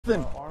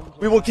nothing.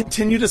 We will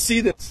continue to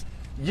see this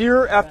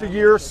year after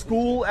year,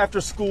 school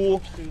after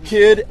school,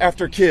 kid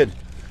after kid.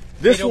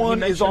 This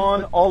one is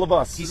on all of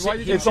us.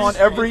 It's on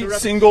every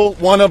single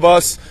one of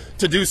us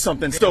to do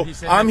something. So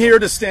I'm here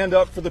to stand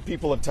up for the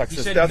people of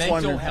Texas. That's why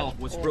I'm here. Mental health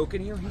was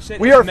broken here.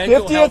 We are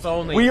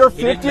 50th. We are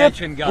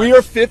 50th. We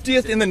are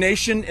 50th in the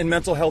nation in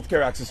mental health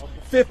care access.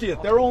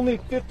 50th. There are only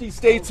 50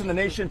 states in the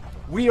nation.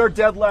 We are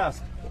dead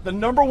last. The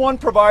 #1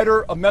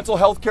 provider of mental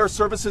health care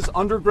services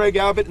under Greg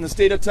Abbott in the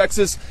state of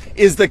Texas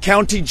is the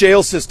county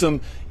jail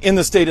system in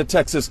the state of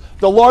Texas.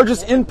 The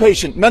largest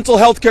inpatient mental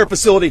health care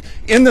facility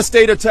in the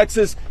state of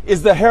Texas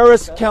is the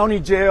Harris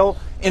County Jail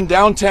in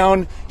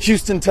downtown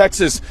Houston,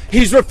 Texas.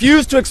 He's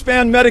refused to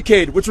expand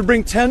Medicaid, which would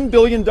bring $10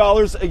 billion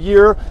a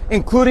year,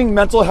 including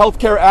mental health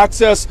care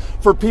access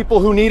for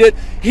people who need it.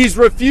 He's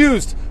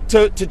refused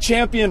to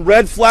champion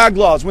red flag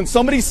laws. When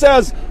somebody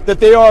says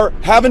that they are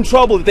having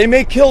trouble, that they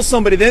may kill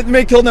somebody, they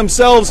may kill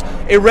themselves,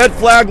 a red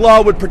flag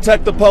law would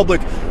protect the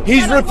public.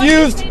 He's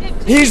refused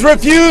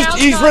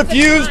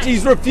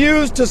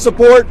to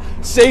support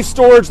safe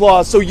storage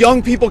laws so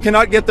young people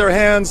cannot get their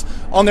hands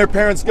on their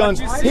parents' guns.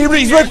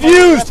 He's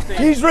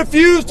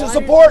refused to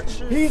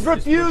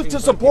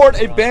support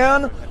a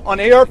ban on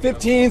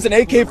AR-15s and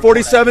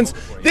AK-47s.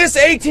 This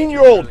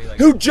 18-year-old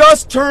who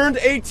just turned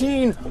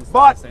 18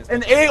 bought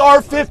an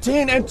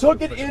AR-15 and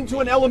took it into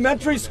an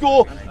elementary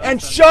school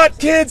and shot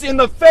kids in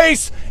the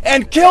face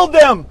and killed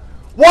them.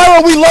 Why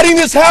are we letting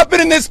this happen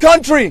in this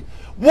country?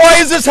 Why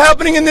is this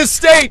happening in this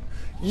state?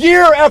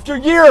 Year after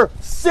year,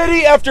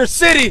 city after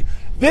city.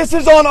 This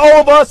is on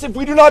all of us if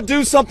we do not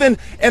do something,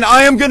 and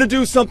I am going to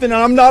do something,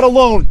 and I'm not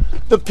alone.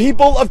 The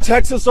people of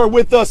Texas are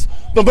with us.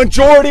 The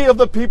majority of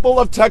the people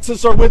of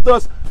Texas are with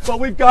us, but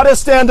we've got to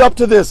stand up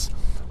to this,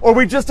 or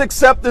we just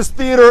accept this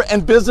theater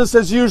and business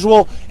as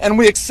usual, and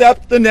we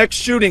accept the next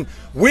shooting.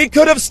 We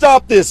could have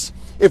stopped this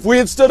if we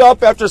had stood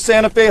up after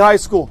Santa Fe High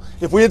School,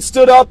 if we had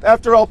stood up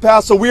after El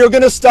Paso. We are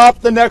going to stop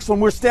the next one.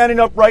 We're standing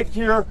up right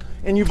here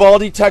in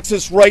Uvalde,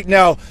 Texas right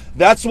now.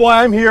 That's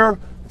why I'm here.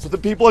 That's what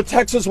the people of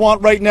Texas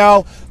want right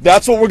now.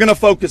 That's what we're going to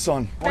focus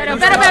on. Beto,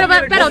 there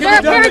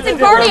are parents and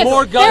guardians.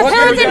 There are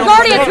parents and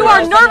guardians who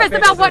are nervous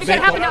about what can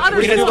happen to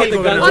other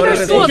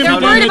schools. They're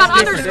worried about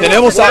other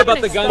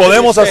schools.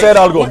 Podemos hacer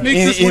algo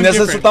y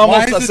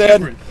necesitamos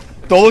hacer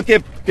todo lo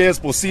que es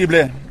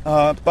posible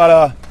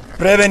para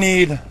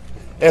prevenir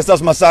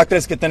estas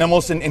masacres que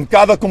tenemos en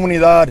cada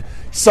comunidad.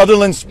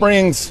 Sutherland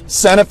Springs,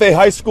 Santa Fe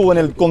High School en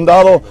el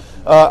condado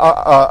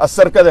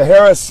acerca de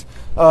Harris,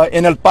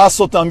 en El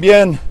Paso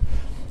también.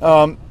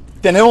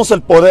 Tenemos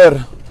el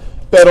poder,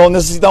 pero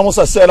necesitamos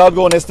hacer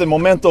algo en este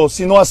momento.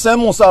 Si no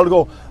hacemos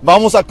algo,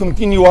 vamos a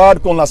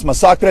continuar con las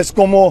masacres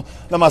como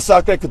la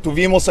masacre que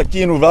tuvimos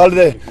aquí en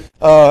Uvalde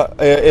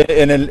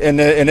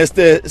en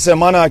esta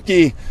semana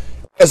aquí.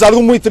 Es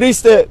algo muy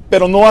triste,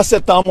 pero no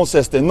aceptamos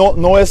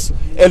no es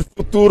el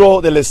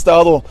futuro del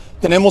Estado.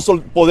 Tenemos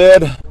el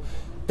poder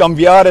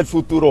cambiar el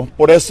futuro.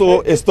 Por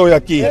eso estoy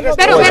aquí. Pero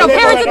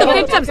parents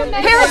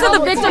of the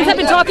victims have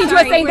been talking to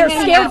us saying they're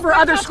scared for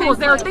other schools.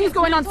 There are things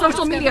going on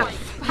social media.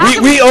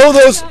 We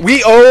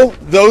owe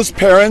those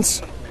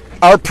parents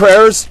our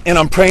prayers, and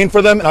I'm praying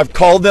for them, and I've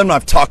called them, and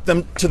I've talked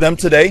to them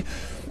today.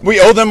 We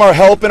owe them our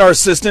help and our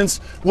assistance.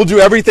 We'll do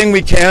everything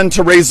we can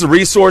to raise the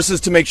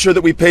resources to make sure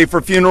that we pay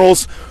for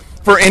funerals,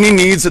 for any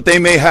needs that they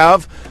may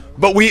have.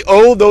 But we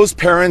owe those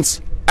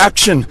parents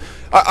action.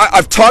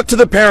 I've talked to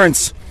the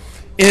parents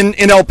in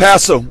El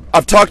Paso.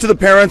 I've talked to the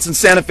parents in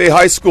Santa Fe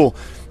High School.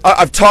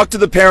 I've talked to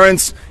the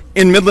parents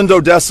in Midland,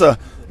 Odessa.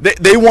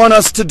 They want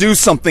us to do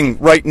something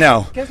right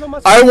now.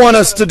 I want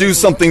us to do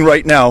something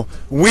right now.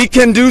 We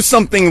can do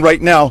something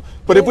right now.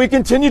 But if we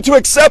continue to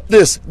accept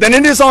this, then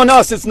it is on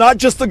us. It's not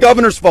just the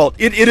governor's fault.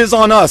 It is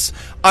on us.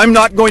 I'm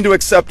not going to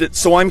accept it.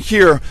 So I'm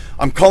here.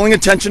 I'm calling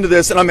attention to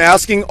this, and I'm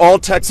asking all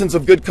Texans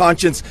of good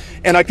conscience,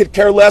 and I could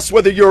care less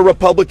whether you're a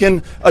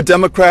Republican, a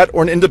Democrat,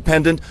 or an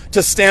independent,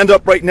 to stand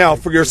up right now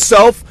for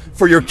yourself,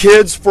 for your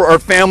kids, for our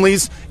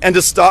families, and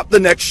to stop the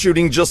next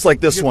shooting just like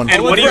this one.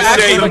 And what do you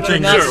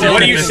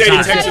say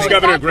to Texas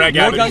Governor Greg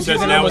Abbott? He says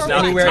now is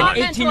not the time.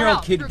 An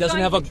 18-year-old kid who doesn't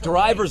have a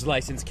driver's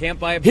license, can't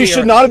buy a beer. He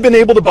should not have been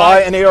able to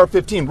buy an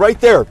AR-15. Right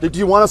there. Do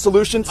you want a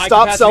solution?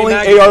 Stop selling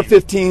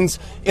AR-15s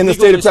in the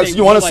state of Texas.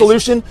 You want a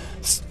solution?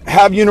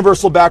 Have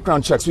universal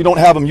background checks. We don't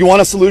have them. You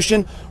want a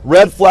solution?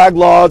 Red flag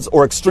laws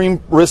or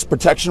extreme risk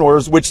protection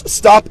orders, which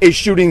stop a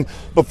shooting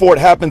before it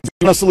happens.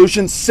 You want a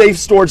solution? Safe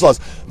storage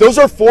laws. Those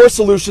are 4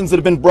 solutions that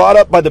have been brought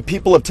up by the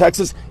people of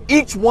Texas.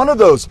 Each one of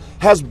those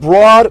has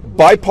broad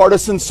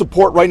bipartisan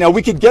support right now.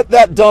 We could get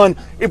that done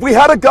if we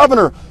had a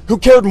governor who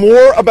cared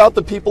more about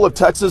the people of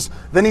Texas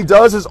than he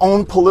does his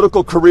own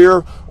political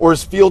career or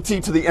his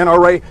fealty to the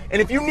NRA.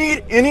 And if you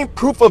need any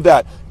proof of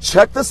that,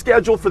 check the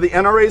schedule for the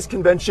NRA's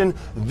convention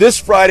this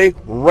Friday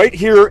right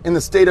here in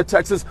the state of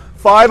Texas.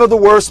 5 of the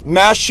worst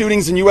mass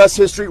shootings in U.S.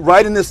 history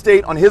right in this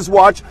state on his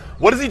watch.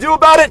 What does he do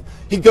about it?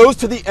 He goes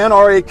to the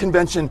NRA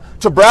convention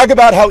to brag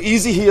about how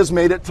easy he has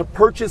made it to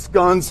purchase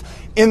guns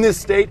in this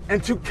state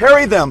and to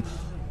carry them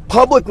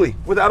publicly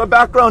without a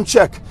background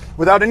check,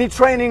 without any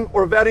training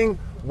or vetting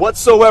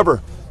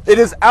whatsoever. It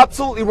is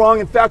absolutely wrong.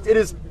 In fact, it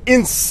is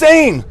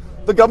insane.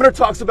 The governor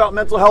talks about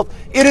mental health.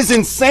 It is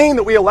insane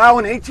that we allow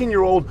an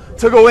 18-year-old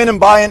to go in and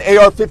buy an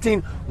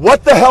AR-15.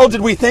 What the hell did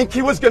we think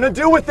he was going to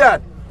do with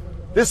that?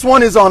 This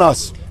one is on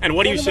us. And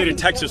what do you say to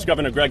Texas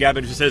Governor Greg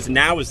Abbott, who says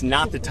now is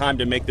not the time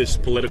to make this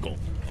political?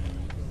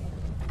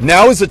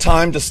 Now is the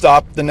time to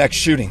stop the next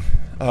shooting.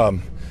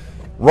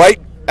 Right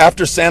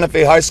after Santa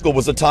Fe High School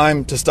was the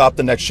time to stop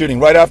the next shooting.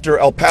 Right after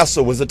El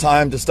Paso was the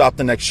time to stop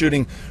the next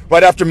shooting.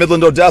 Right after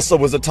Midland, Odessa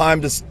was the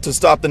time to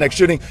stop the next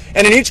shooting.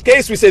 And in each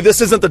case, we say this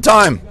isn't the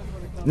time.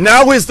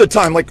 Now is the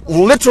time, like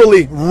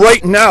literally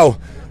right now.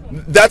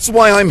 That's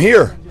why I'm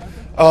here.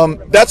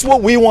 That's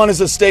what we want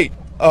as a state.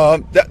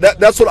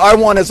 That's what I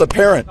want as a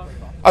parent.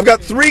 I've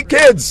got 3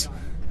 kids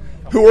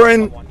who are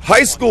in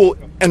high school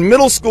and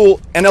middle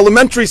school and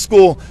elementary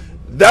school.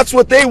 That's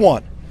what they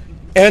want.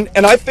 And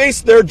I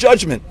face their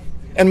judgment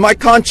and my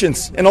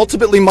conscience and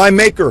ultimately my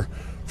maker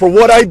for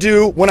what I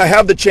do when I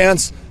have the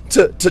chance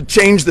to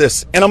change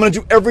this. And I'm going to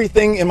do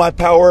everything in my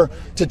power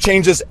to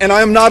change this. And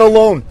I am not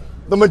alone.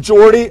 The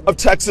majority of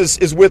Texas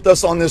is with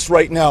us on this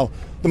right now.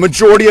 The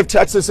majority of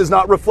Texas is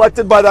not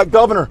reflected by that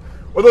governor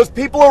or those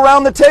people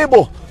around the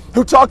table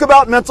who talk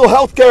about mental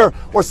health care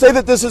or say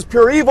that this is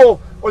pure evil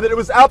or that it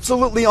was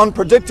absolutely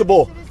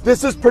unpredictable.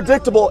 This is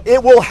predictable.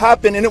 It will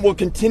happen and it will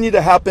continue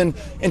to happen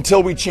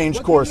until we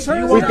change course.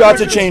 We've got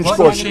to change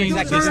course.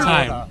 This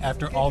time,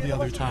 after all the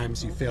other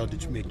times you failed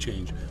to make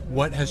change,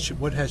 what has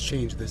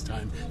changed this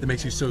time that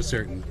makes you so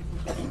certain?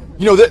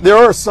 You know, there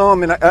are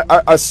some, and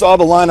I saw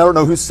the line, I don't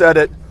know who said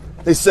it.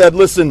 They said,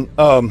 listen,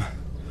 the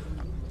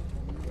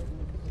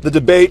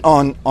debate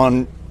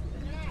on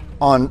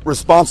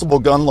responsible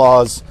gun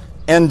laws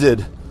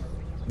ended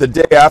the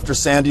day after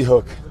Sandy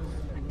Hook,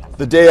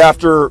 the day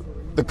after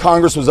the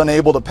Congress was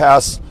unable to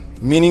pass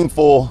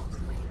meaningful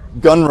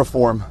gun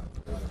reform.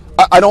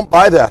 I don't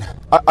buy that.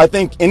 I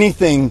think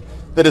anything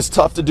that is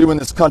tough to do in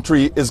this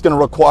country is going to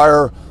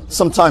require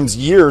sometimes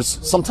years,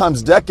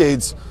 sometimes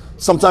decades,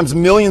 sometimes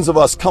millions of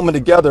us coming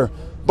together,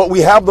 but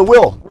we have the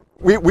will.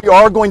 We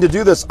are going to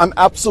do this. I'm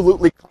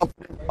absolutely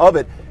confident of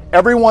it.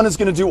 Everyone is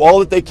going to do all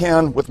that they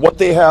can with what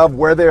they have,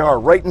 where they are.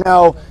 Right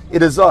now,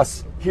 it is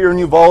us here in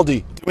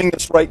Uvalde doing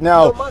this right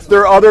now.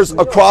 There are others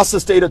across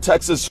the state of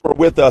Texas who are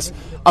with us.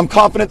 I'm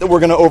confident that we're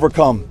going to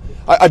overcome.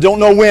 I don't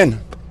know when,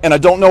 and I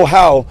don't know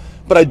how,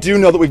 but I do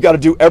know that we've got to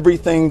do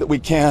everything that we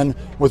can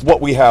with what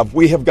we have.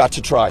 We have got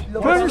to try.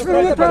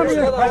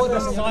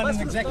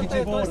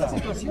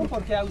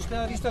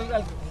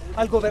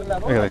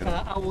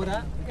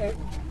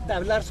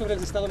 Hablar sobre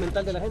el estado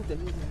mental de la gente.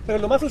 Pero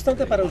lo más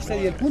frustrante para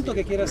usted y el punto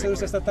que quiere hacer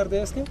usted esta tarde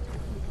es que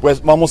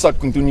pues vamos a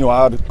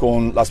continuar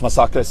con las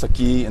masacres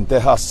aquí en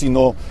Texas si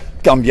no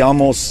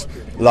cambiamos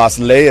las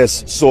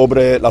leyes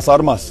sobre las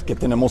armas que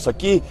tenemos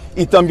aquí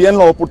y también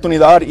la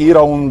oportunidad de ir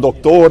a un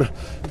doctor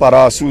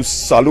para su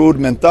salud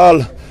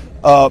mental.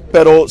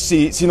 Pero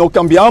si no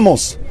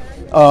cambiamos,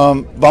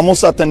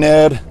 vamos a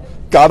tener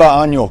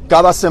cada año,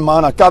 cada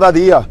semana, cada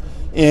día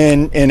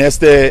en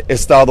este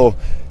estado.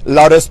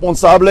 La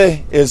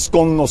responsable es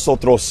con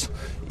nosotros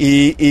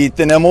y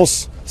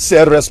tenemos que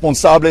ser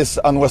responsables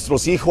a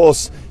nuestros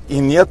hijos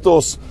y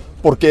nietos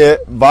porque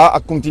va a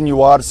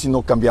continuar si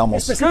no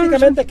cambiamos.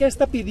 Específicamente, ¿qué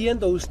está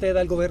pidiendo usted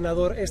al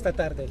gobernador esta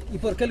tarde y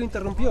por qué lo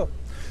interrumpió?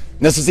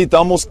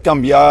 Necesitamos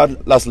cambiar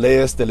las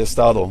leyes del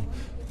estado.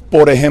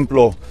 Por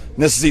ejemplo,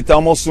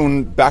 necesitamos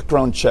un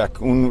background check,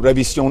 una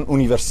revisión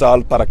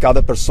universal para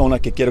cada persona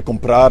que quiere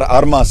comprar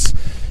armas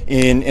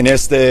en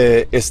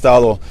este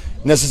estado.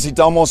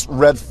 Necesitamos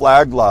red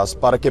flag laws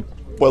para que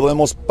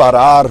podamos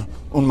parar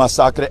un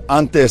masacre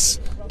antes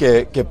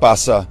que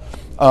pasa.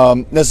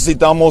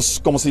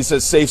 Necesitamos, como se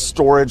dice, safe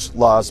storage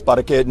laws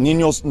para que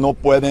niños no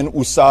pueden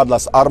usar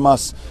las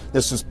armas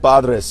de sus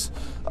padres.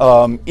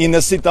 Y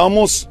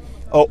necesitamos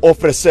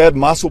ofrecer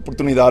más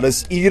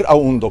oportunidades, ir a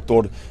un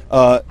doctor.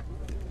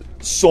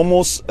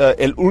 Somos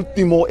el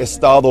último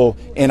estado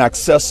en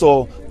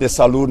acceso de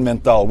salud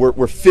mental.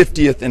 We're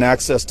 50th in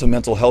access to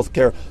mental health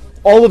care.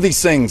 All of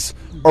these things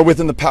are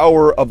within the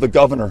power of the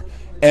governor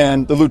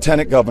and the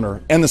lieutenant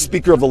governor and the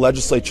speaker of the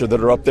legislature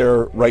that are up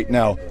there right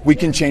now. We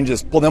can change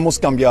this. Podemos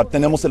cambiar.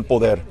 Tenemos el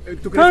poder.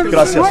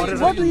 Gracias.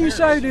 What do you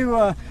say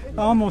to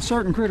almost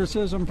certain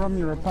criticism from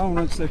your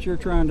opponents that you're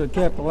trying to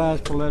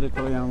capitalize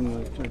politically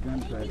on the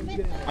gun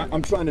trade?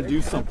 I'm trying to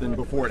do something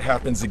before it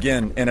happens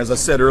again. And as I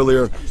said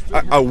earlier,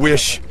 I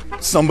wish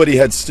somebody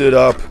had stood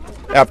up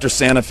after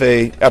Santa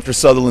Fe, after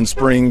Sutherland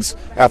Springs,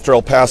 after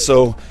El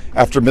Paso,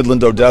 after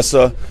Midland,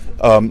 Odessa.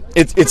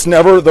 It's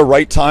never the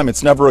right time.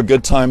 It's never a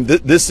good time.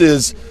 This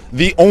is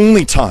the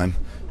only time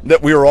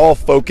that we are all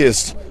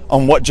focused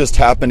on what just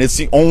happened. It's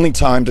the only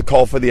time to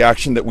call for the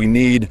action that we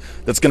need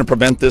that's going to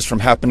prevent this from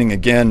happening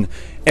again.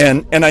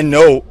 And I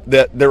know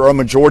that there are a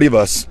majority of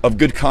us of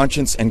good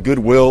conscience and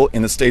goodwill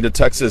in the state of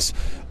Texas,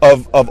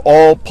 of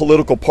all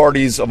political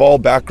parties, of all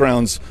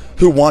backgrounds,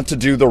 who want to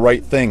do the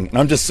right thing. And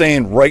I'm just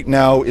saying, right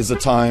now is the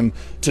time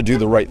to do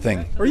the right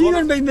thing. Are you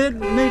going to be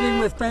meeting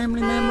with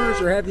family members,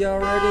 or have you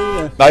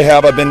already? I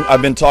have.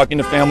 I've been talking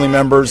to family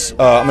members.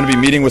 I'm going to be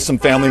meeting with some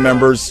family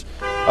members.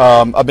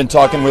 I've been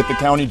talking with the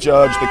county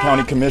judge, the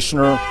county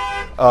commissioner,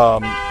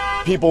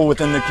 people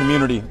within the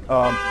community.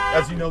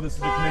 As you know, this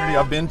is a community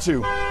I've been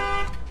to,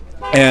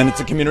 and it's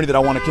a community that I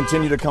want to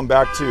continue to come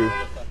back to.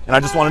 And I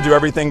just want to do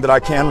everything that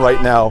I can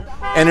right now.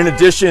 And in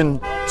addition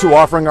to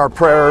offering our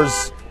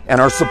prayers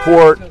and our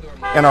support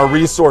and our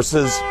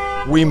resources,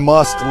 we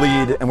must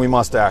lead and we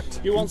must act.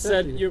 You once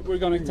said we're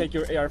going to take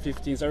your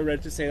AR-15s. Are you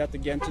ready to say that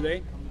again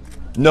today?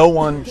 No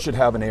one should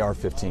have an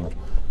AR-15.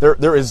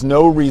 There is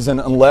no reason,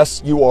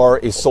 unless you are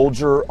a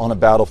soldier on a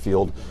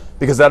battlefield,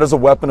 because that is a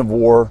weapon of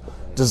war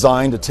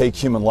designed to take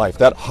human life.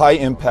 That high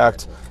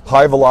impact,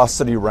 high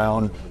velocity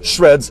round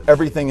shreds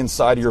everything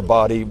inside of your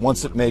body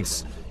once it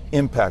makes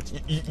impact.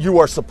 You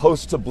are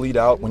supposed to bleed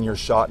out when you're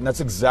shot, and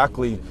that's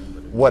exactly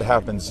what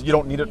happens. You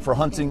don't need it for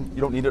hunting,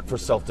 you don't need it for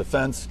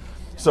self-defense.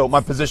 So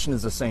my position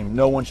is the same.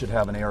 No one should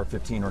have an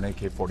AR-15 or an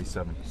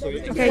AK-47.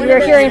 Okay,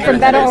 we're hearing from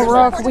Beto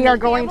O'Rourke. We are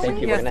going to,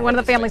 yes, one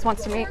of the families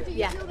wants to meet.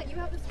 Yeah.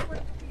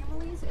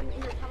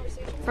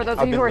 For those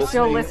of you who are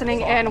still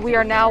listening, and we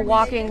are now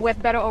walking with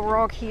Beto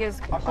O'Rourke. He is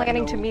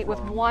planning to meet with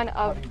one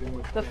of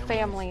the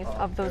families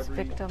of those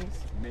victims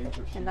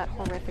in that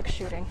horrific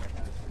shooting.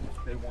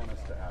 They want us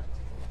to act.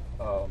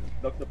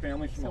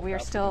 So we are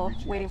still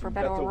waiting for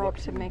Beto O'Rourke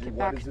to make it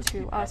back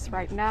to us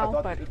right now.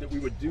 But that we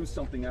would do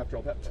something after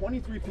all that.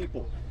 23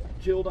 people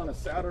killed on a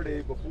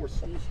Saturday before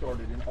school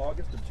started in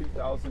August of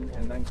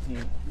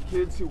 2019.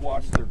 Kids who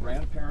watched their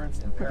grandparents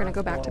and we're going to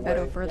go back to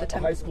Beto for the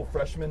time. A high school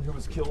freshman who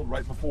was killed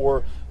right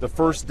before the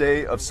first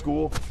day of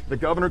school. The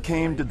governor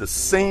came, did the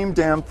same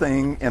damn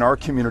thing in our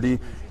community,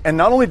 and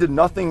not only did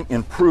nothing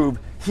improve,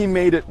 he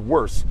made it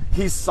worse.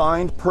 He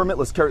signed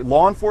permitless carry.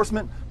 Law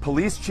enforcement,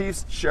 police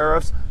chiefs,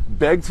 sheriffs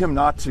begged him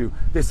not to.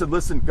 They said,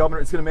 listen,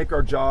 Governor, it's going to make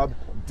our job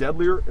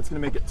deadlier. It's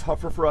going to make it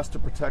tougher for us to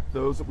protect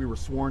those that we were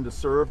sworn to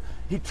serve.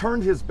 He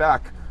turned his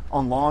back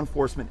on law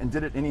enforcement and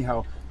did it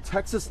anyhow.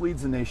 Texas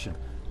leads the nation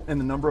in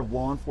the number of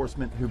law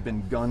enforcement who've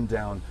been gunned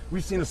down.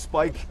 We've seen a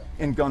spike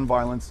in gun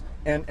violence,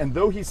 and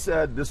though he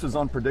said this was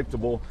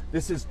unpredictable,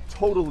 this is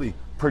totally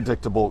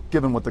predictable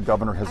given what the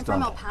governor has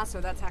done. I'm from El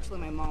Paso. That's actually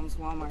my mom's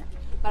Walmart.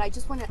 But I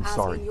just want to ask,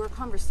 in your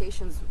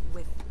conversations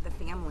with the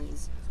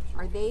families,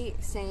 are they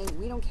saying,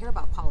 we don't care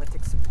about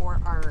politics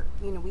support,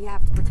 we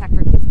have to protect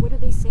our kids? What are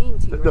they saying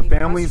to you? The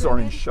families are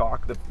in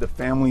shock. The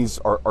families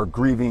are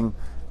grieving.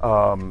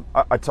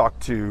 I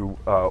talked to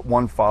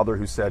one father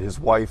who said his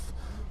wife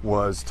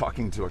was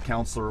talking to a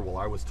counselor while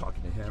I was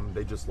talking to him.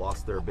 They just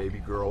lost their baby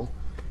girl.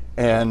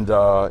 And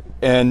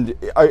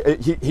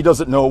he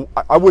doesn't know,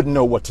 I wouldn't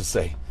know what to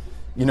say.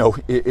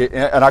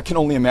 And I can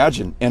only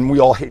imagine, and we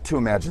all hate to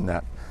imagine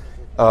that.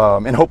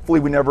 And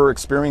hopefully we never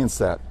experience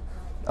that.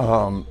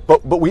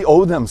 But we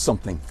owe them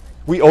something.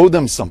 We owe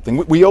them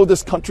something. We owe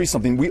this country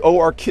something. We owe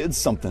our kids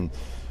something.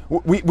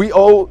 We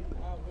owe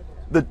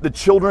the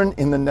children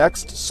in the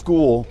next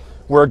school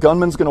where a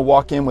gunman's going to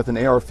walk in with an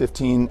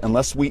AR-15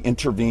 unless we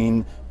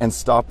intervene and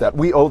stop that.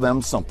 We owe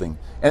them something.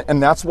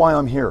 And that's why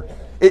I'm here.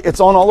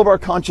 It's on all of our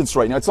conscience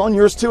right now. It's on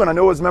yours too. And I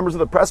know as members of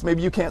the press,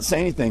 maybe you can't say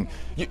anything.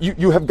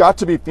 You have got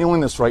to be feeling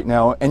this right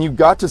now. And you've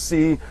got to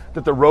see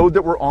that the road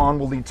that we're on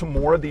will lead to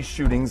more of these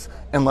shootings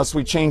unless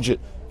we change it.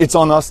 It's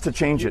on us to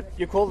change it.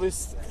 You call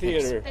this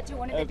theater.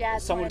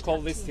 Someone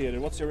called this theater.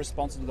 What's your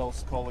response to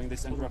those calling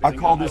this interrupting? I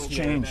call this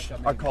change.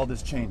 I call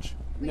this change.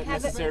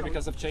 Necessary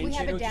because of change.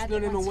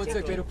 No, 1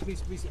 second.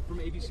 Please, from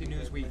ABC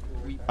News,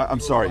 I'm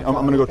sorry. I'm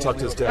going to go talk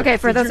to his dad. Okay,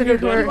 for those of you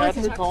who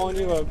are calling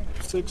you a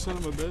sick son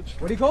of a bitch.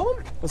 What do you call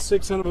him? A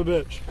sick son of a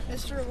bitch.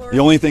 The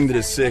only thing that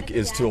is sick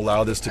is to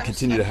allow this to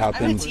continue to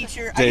happen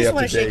day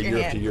after day,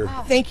 year after year.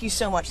 Thank you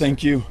so much.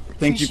 Thank you.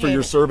 Thank you for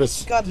your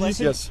service. God bless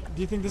you. Yes.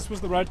 Do you think this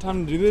was the right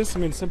time to do this? I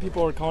mean, some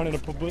people are calling it a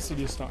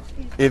publicity stunt.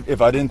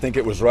 If I didn't think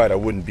it was right, I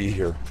wouldn't be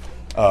here.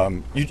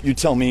 You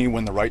tell me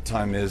when the right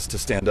time is to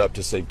stand up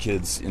to save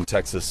kids in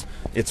Texas.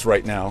 It's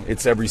right now.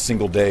 It's every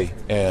single day.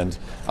 And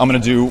I'm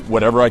going to do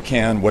whatever I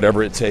can,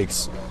 whatever it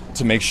takes,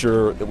 to make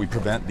sure that we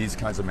prevent these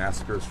kinds of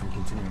massacres from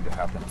continuing to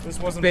happen. This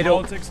wasn't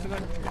politics today?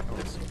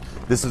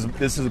 This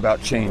is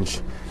about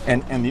change.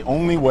 And the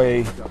only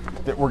way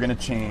that we're going to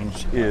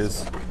change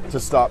is to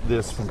stop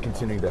this from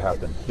continuing to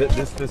happen. This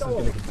is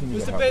going to continue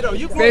to happen. Beto,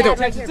 you Beto,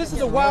 Texas, this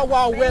is a wild,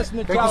 wild west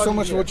mentality. Thank you so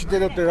much for what you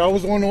did up there. I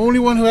was the only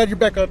one who had your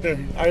back out there.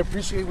 I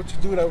appreciate what you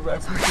do. I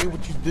appreciate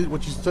what you did,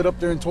 what you stood up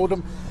there and told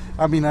them.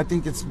 I mean, I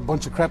think it's a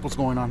bunch of crap what's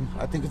going on.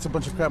 I think it's a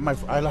bunch of crap.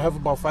 I have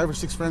about 5 or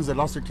 6 friends that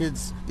lost their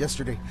kids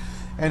yesterday,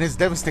 and it's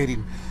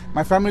devastating.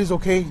 My family is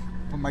okay,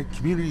 but my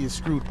community is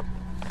screwed.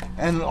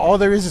 And all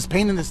there is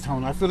pain in this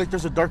town. I feel like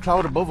there's a dark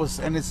cloud above us,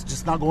 and it's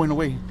just not going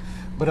away.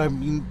 But I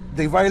mean,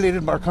 they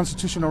violated our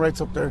constitutional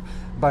rights up there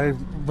by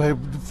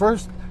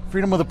first,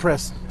 freedom of the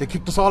press. They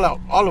kicked us all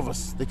out, all of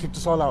us. They kicked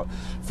us all out.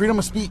 Freedom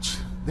of speech.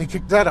 They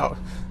kicked that out.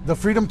 The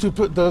freedom to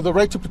put the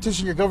right to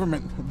petition your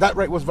government, that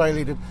right was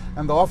violated.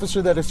 And the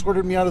officer that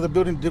escorted me out of the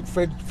building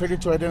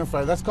failed to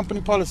identify. That's company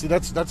policy.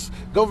 That's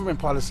government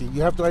policy.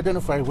 You have to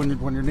identify when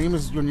your name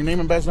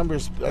and badge number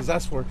is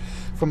asked for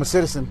from a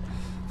citizen,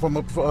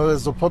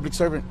 as a public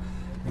servant.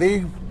 They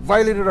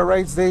violated our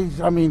rights.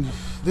 I mean,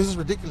 this is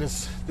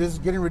ridiculous. This is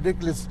getting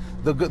ridiculous.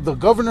 The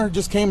governor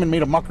just came and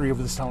made a mockery of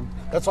this town.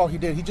 That's all he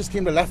did. He just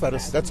came to laugh at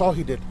us. That's all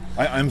he did.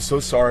 I'm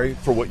so sorry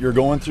for what you're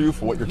going through,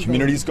 for what your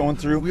community's going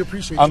through. We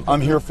appreciate you. I'm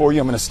here for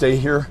you. I'm going to stay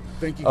here.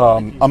 Thank you.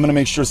 I'm going to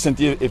make sure,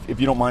 Cynthia, if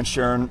you don't mind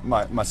sharing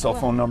my cell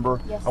phone number,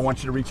 I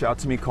want you to reach out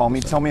to me, call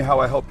me, tell me how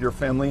I help your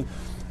family.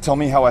 Tell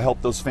me how I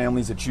help those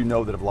families that you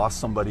know that have lost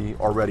somebody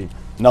already.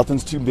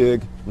 Nothing's too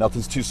big,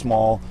 nothing's too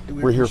small.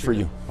 We're here for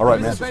you. All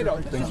right, man. Thank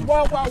you.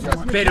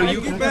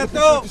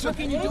 Beto, what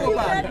can you do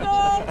about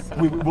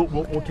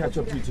it? We'll catch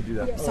up to you to do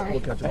that. Sorry.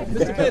 We'll catch up with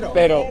you. Mr.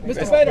 Beto.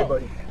 Mr. Beto.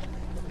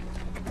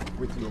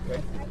 With you,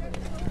 okay?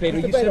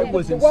 Beto, you said it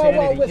was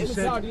insanity. You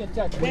said,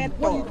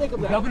 what do you think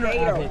about Governor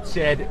Abbott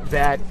said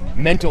that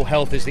mental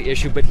health is the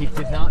issue, but he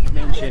did not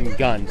mention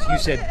guns. You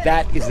said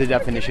that is the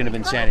definition of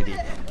insanity.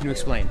 Can you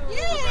explain?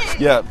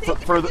 Yeah,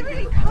 for the...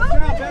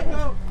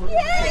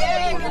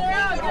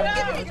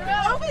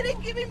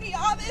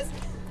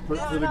 For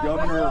the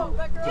governor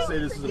to say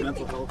this is a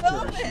mental health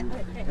care issue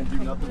and do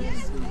nothing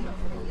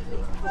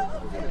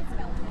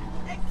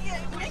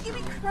You're making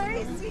me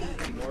crazy.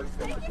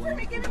 Thank you for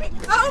making me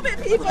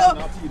COVID, people.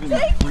 Not to even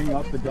bring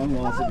up the gun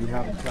laws that we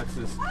have in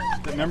Texas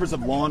that members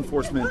of law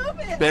enforcement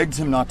begged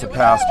him not to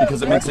pass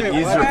because it makes it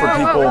easier for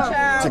people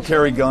to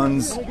carry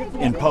guns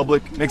in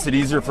public, makes it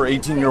easier for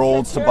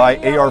 18-year-olds to buy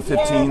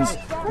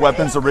AR-15s,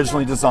 weapons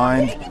originally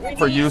designed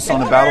for use on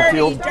the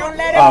battlefield.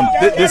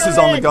 This is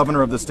on the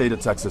governor of the state of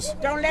Texas.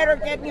 Don't let her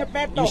get in your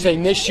bed. You're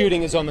saying this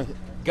shooting is on the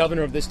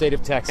governor of the state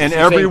of Texas. And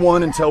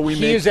everyone until we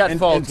make... He is at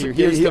fault here.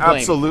 Here's the blame.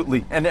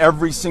 Absolutely. And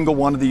every single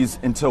one of these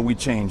until we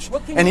change.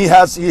 And he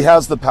has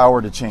the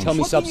power to change. Tell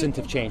me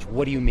substantive change.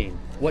 What do you mean?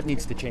 What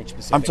needs to change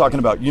specifically? I'm talking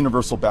about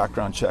universal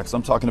background checks.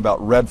 I'm talking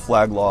about red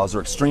flag laws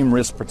or extreme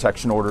risk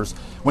protection orders.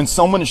 When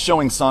someone is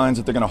showing signs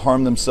that they're going to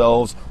harm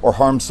themselves or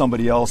harm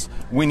somebody else,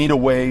 we need a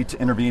way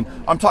to intervene.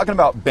 I'm talking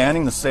about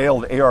banning the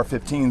sale of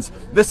AR-15s.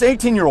 This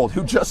 18-year-old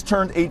who just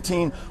turned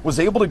 18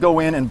 was able to go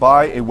in and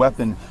buy a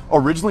weapon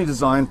originally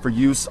designed for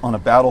use on a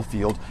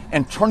battlefield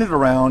and turn it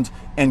around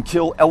and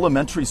kill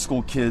elementary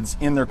school kids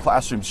in their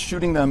classrooms,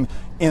 shooting them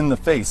in the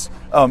face.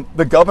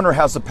 The governor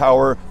has the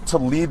power to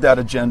lead that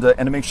agenda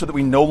and to make sure that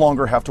we no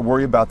longer have to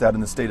worry about that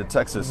in the state of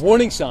Texas.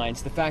 Warning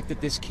signs, the fact that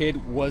this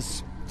kid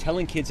was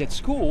telling kids at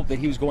school that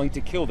he was going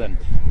to kill them,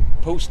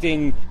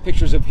 posting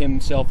pictures of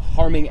himself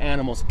harming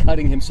animals,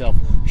 cutting himself.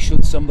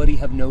 Should somebody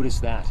have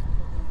noticed that?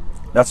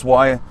 That's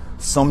why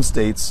some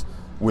states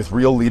with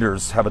real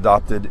leaders have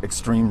adopted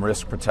extreme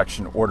risk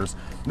protection orders.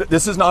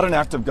 This is not an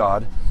act of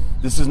God.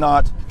 This is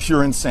not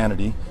pure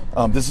insanity.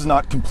 This is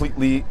not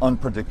completely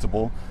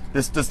unpredictable.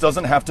 This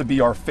doesn't have to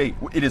be our fate.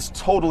 It is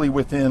totally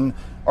within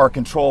our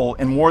control,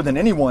 and more than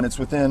anyone, it's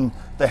within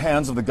the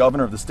hands of the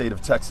governor of the state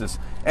of Texas.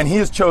 And he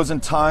has chosen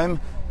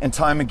time and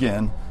time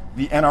again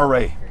the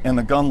NRA and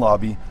the gun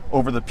lobby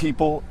over the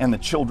people and the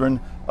children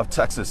of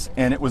Texas.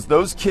 And it was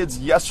those kids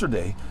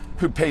yesterday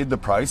who paid the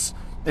price.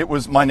 It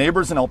was my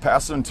neighbors in El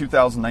Paso in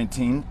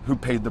 2019 who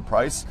paid the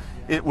price.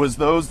 It was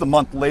those the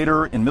month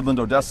later in Midland,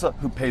 Odessa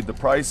who paid the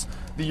price.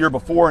 The year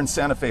before in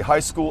Santa Fe High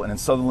School and in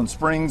Sutherland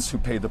Springs who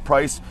paid the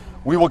price.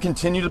 We will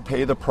continue to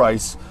pay the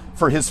price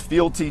for his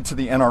fealty to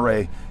the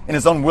NRA and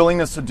his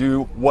unwillingness to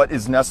do what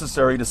is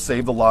necessary to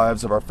save the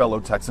lives of our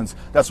fellow Texans.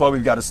 That's why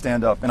we've got to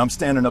stand up, and I'm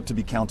standing up to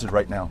be counted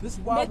right now. This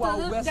Wild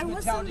Wild West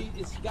mentality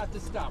has got to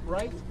stop,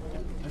 right?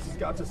 This has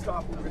got to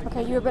stop.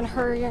 Okay, you have been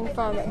hearing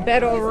from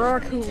Beto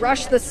O'Rourke, who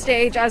rushed the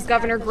stage as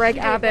Governor Greg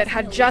Abbott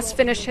had just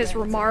finished his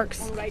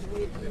remarks.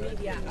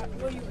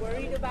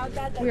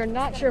 We are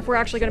not sure if we're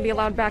actually going to be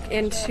allowed back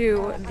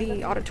into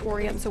the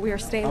auditorium, so we are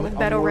staying with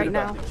Beto right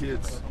now. The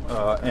kids,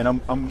 and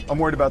I'm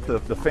worried about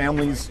the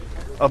families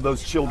of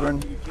those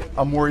children.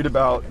 I'm worried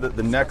about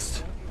the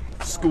next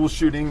school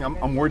shooting.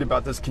 I'm worried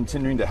about this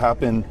continuing to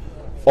happen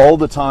all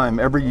the time,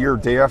 every year,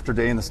 day after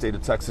day in the state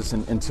of Texas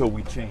until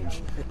we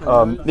change.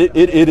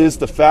 It is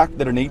the fact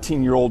that an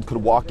 18-year-old could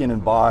walk in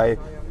and buy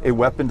a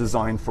weapon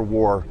designed for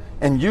war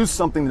and use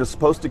something that is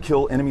supposed to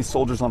kill enemy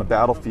soldiers on a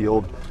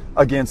battlefield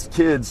against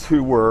kids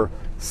who were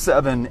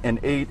 7 and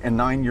 8 and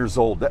 9 years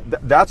old.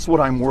 That's what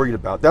I'm worried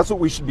about. That's what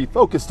we should be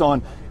focused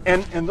on.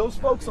 And those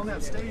folks on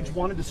that stage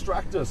want to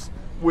distract us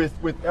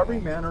with every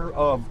manner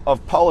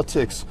of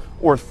politics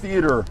or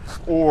theater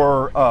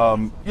or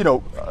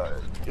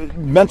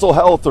mental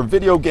health or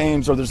video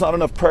games, or there's not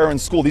enough prayer in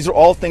school. These are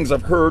all things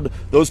I've heard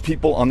those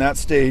people on that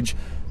stage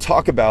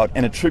talk about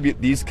and attribute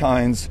these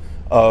kinds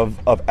of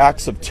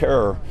acts of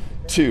terror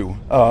to.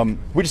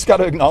 We just got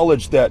to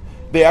acknowledge that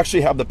they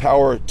actually have the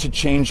power to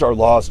change our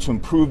laws, to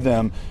improve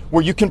them,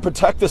 where you can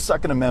protect the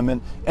Second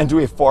Amendment and do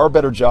a far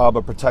better job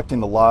of protecting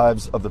the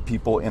lives of the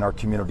people in our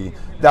community.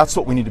 That's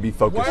what we need to be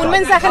focused on. Un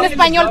mensaje en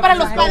español para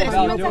los padres.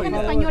 Un mensaje en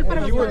español para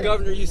If los you were padres.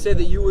 governor, you said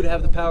that you would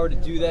have the power to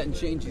do that and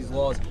change these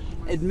laws.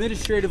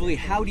 Administratively,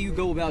 how do you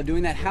go about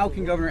doing that? How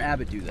can Governor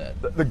Abbott do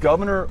that? The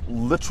governor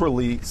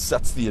literally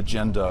sets the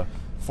agenda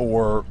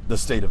for the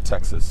state of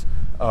Texas.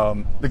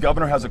 The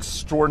governor has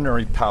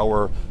extraordinary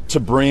power to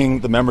bring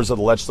the members of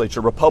the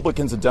legislature,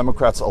 Republicans and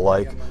Democrats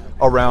alike,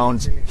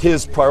 around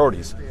his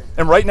priorities.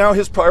 And right now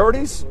his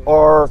priorities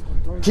are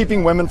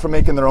keeping women from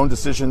making their own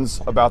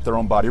decisions about their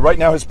own body. Right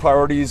now his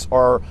priorities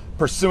are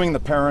pursuing the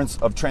parents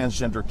of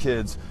transgender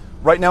kids.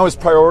 Right now his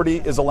priority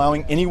is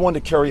allowing anyone to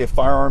carry a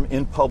firearm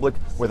in public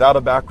without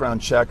a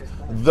background check.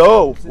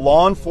 Though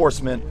law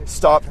enforcement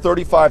stopped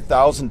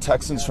 35,000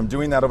 Texans from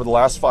doing that over the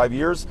last 5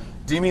 years,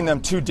 deeming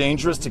them too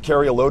dangerous to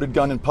carry a loaded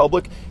gun in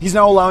public, he's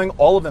now allowing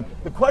all of them.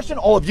 The question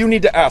all of you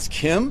need to ask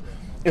him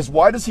is,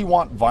 why does he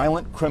want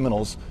violent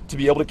criminals to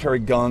be able to carry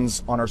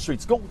guns on our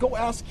streets? Go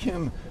ask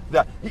him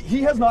that.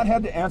 He has not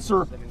had to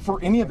answer for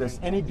any of this,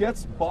 and he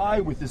gets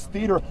by with this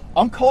theater.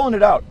 I'm calling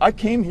it out. I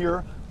came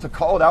here to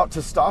call it out,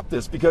 to stop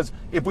this, because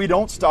if we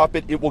don't stop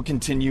it, it will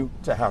continue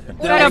to happen.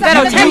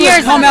 Beto, 10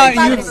 years come out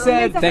and you've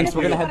said, thanks,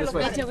 we're going to head this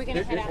way.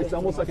 It's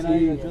almost like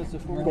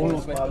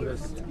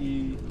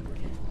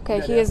Okay,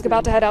 he is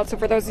about to head out. So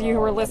for those of you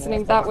who are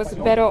listening, that was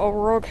Beto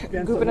O'Rourke,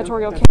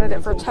 gubernatorial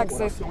candidate for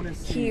Texas.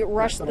 He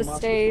rushed the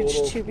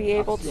stage to be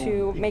able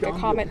to make a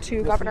comment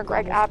to Governor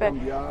Greg Abbott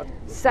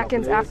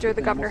seconds after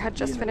the governor had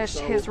just finished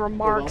his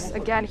remarks.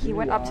 Again, he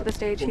went up to the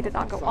stage. He did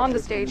not go on the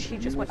stage. He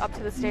just went up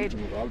to the stage,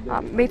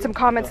 made some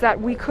comments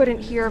that we couldn't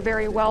hear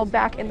very well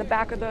back in the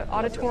back of the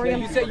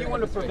auditorium. You said you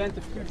want to prevent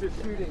the future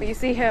shooting. But you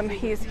see him,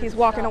 he's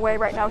walking away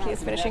right now. He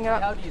is finishing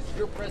up. How does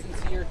your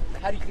presence here,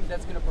 how do you think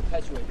that's going to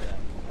perpetuate that?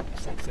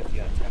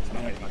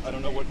 I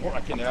don't know what more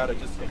I can add.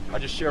 I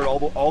just shared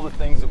all the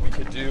things that we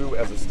could do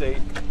as a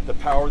state, the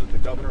power that the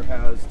governor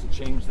has to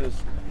change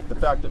this, the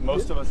fact that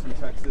most of us in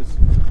Texas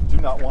do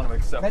not want to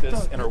accept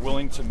this and are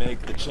willing to make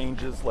the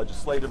changes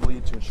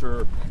legislatively to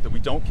ensure that we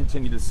don't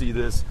continue to see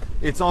this.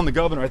 It's on the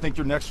governor. I think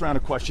your next round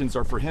of questions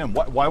are for him.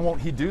 Why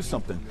won't he do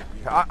something?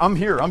 I'm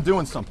here. I'm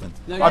doing something.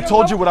 I've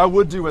told you what I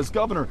would do as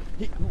governor.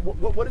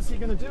 What is he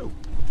going to do?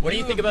 What do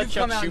you think about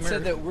Chuck Schumer? You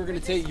said that we're going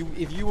to take you,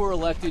 if you were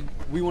elected,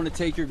 we want to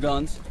take your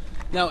guns.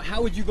 Now,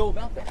 how would you go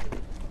about that?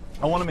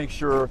 I want to make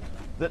sure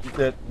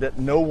that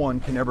no one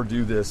can ever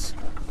do this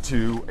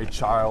to a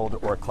child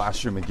or a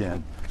classroom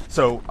again.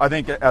 So I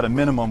think at a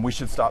minimum, we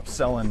should stop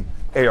selling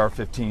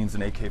AR-15s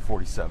and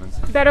AK-47s.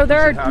 Beto,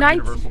 there are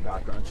universal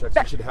background checks.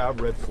 We should have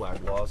red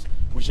flag laws.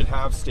 We should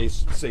have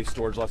safe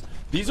storage laws.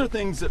 These are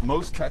things that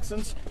most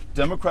Texans,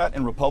 Democrat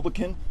and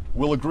Republican,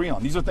 will agree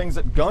on. These are things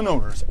that gun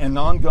owners and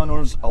non-gun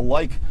owners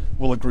alike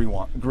will agree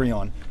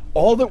on.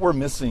 All that we're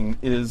missing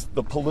is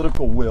the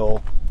political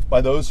will by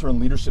those who are in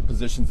leadership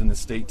positions in the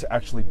state to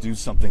actually do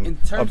something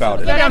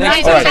about it.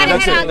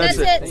 That's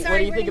it. What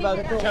do you think about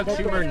Chuck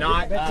Schumer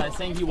not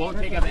saying he won't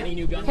take up any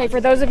new guns? Okay,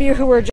 for those of you who were